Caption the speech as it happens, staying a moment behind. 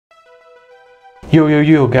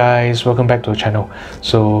Yo guys, welcome back to the channel.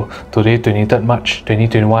 So today 23rd March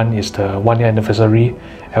 2021 is the 1 year anniversary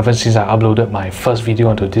ever since I uploaded my first video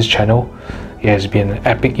onto this channel. It has been an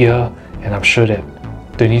epic year and I'm sure that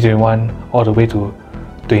 2021 all the way to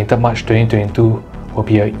 23rd March 2022 will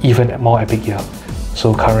be an even more epic year.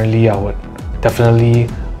 So currently I would definitely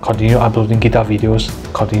continue uploading guitar videos,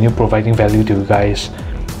 continue providing value to you guys,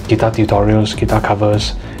 guitar tutorials, guitar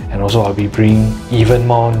covers, and also I'll be bringing even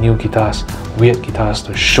more new guitars, weird guitars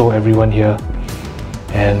to show everyone here.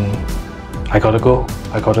 And I gotta go.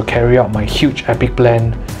 I gotta carry out my huge epic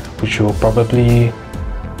plan, which will probably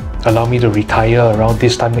allow me to retire around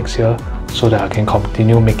this time next year so that I can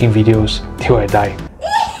continue making videos till I die.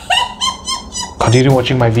 Continue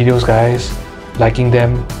watching my videos guys, liking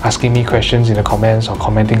them, asking me questions in the comments or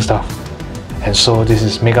commenting stuff. And so this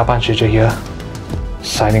is Mega Punch here,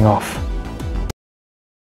 signing off.